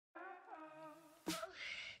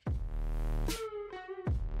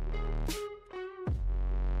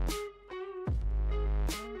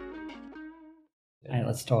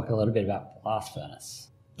let's talk a little bit about Blast Furnace.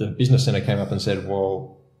 The business centre came up and said,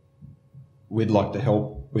 well, we'd like to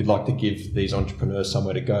help. We'd like to give these entrepreneurs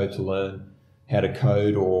somewhere to go to learn how to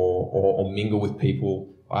code or mingle with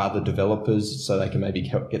people, other developers, so they can maybe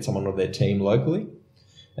get someone on their team locally.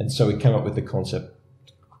 And so we came up with the concept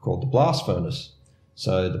called the Blast Furnace.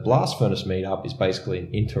 So the Blast Furnace meetup is basically an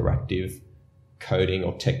interactive coding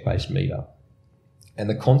or tech-based meetup. And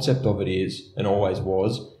the concept of it is, and always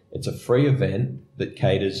was, it's a free event that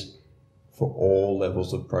caters for all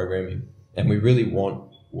levels of programming. And we really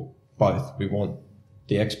want both. We want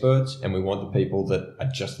the experts and we want the people that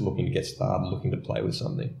are just looking to get started, looking to play with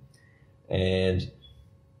something. And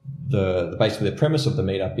basically the premise of the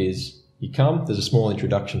meetup is you come, there's a small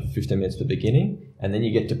introduction for 15 minutes at the beginning, and then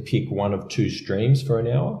you get to pick one of two streams for an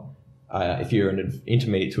hour. If you're an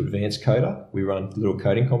intermediate to advanced coder, we run little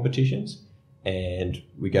coding competitions and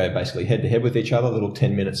we go basically head to head with each other, little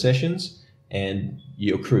 10-minute sessions, and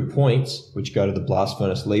you accrue points which go to the Blast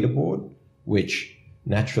Furnace leaderboard, which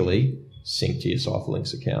naturally sync to your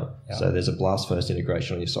Cyferlinx account. Yep. So there's a Blast Furnace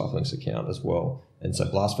integration on your Cyferlinx account as well. And so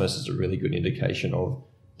Blast Furnace is a really good indication of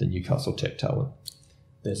the Newcastle tech talent.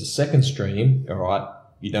 There's a second stream, all right,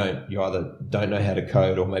 you either don't know how to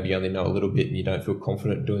code or maybe you only know a little bit and you don't feel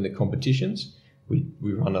confident doing the competitions. We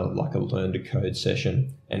run a learn to code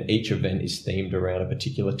session, and each event is themed around a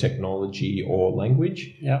particular technology or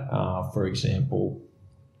language. Yep. For example,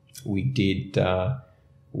 we did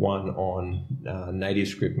one on native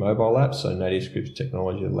script mobile apps. So native script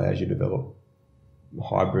technology allows you to develop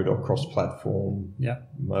hybrid or cross-platform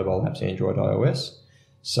mobile apps, Android, iOS.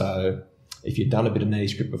 So if you've done a bit of native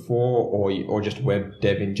script before or just web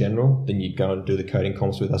dev in general, then you'd go and do the coding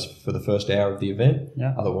comps with us for the first hour of the event.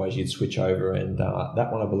 Yeah. Otherwise, you'd switch over, and that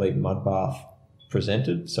one, I believe, Mudbath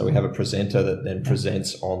presented. So we have a presenter that then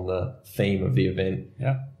presents on the theme of the event.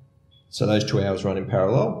 Yeah. So those 2 hours run in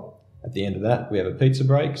parallel. At the end of that, we have a pizza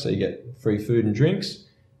break, so you get free food and drinks.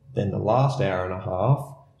 Then the last hour and a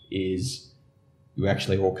half is you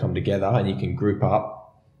actually all come together and you can group up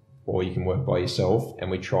or you can work by yourself,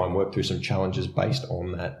 and we try and work through some challenges based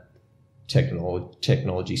on that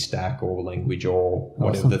technology stack or language or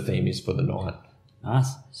whatever the theme is for the night.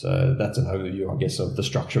 Nice. So that's an overview, I guess, of the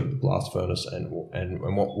structure of the Blast Furnace, and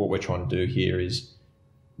what we're trying to do here is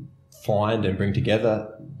find and bring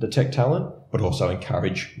together the tech talent, but also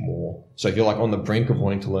encourage more. So if you're like on the brink of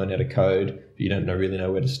wanting to learn how to code, but you don't really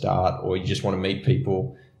know where to start, or you just want to meet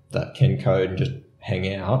people that can code and just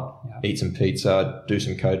hang out, eat some pizza, do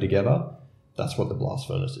some code together, that's what the Blast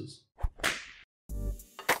Furnace is.